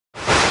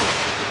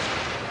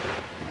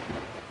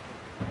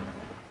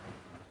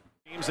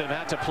teams that have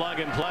had to plug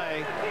and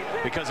play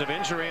because of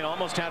injury and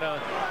almost had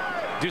to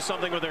do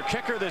something with their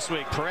kicker this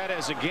week.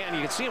 Paredes again,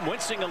 you can see him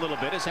wincing a little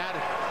bit, has had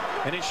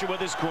an issue with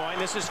his groin.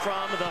 This is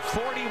from the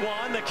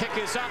 41. The kick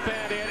is up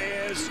and it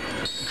is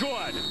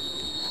good.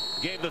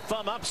 Gave the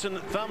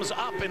thumbs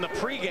up in the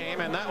pregame,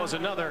 and that was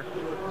another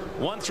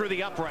one through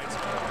the uprights.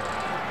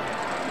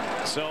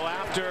 So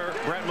after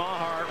Brett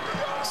Maher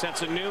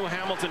sets a new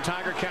Hamilton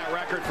Tiger Cat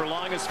record for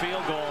longest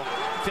field goal,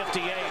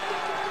 58.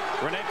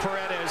 Rene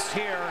Paredes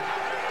here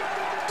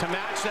to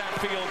match that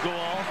field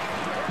goal,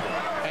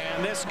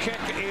 and this kick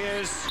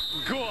is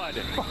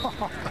good.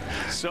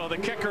 So the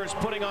kicker is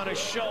putting on a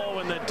show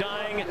in the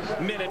dying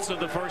minutes of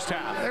the first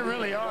half. They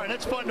really are, and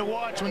it's fun to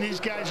watch when these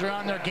guys are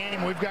on their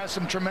game. We've got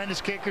some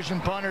tremendous kickers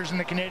and punters in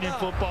the Canadian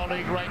Football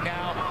League right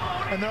now,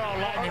 and they're all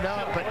lighting it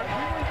up. But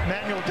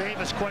Manuel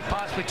Davis quite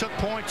possibly took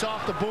points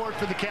off the board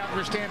for the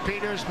Calgary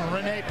Stampeders. And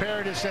Rene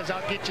Paredes says,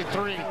 "I'll get you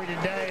 3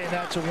 today," and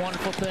that's a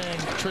wonderful thing.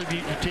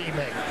 Tribute your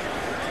teammate.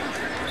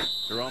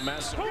 Jerome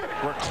Mess,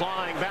 we're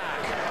clawing back.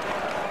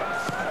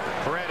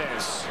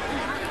 Paredes,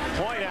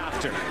 point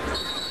after.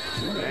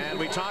 And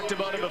we talked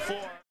about it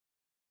before.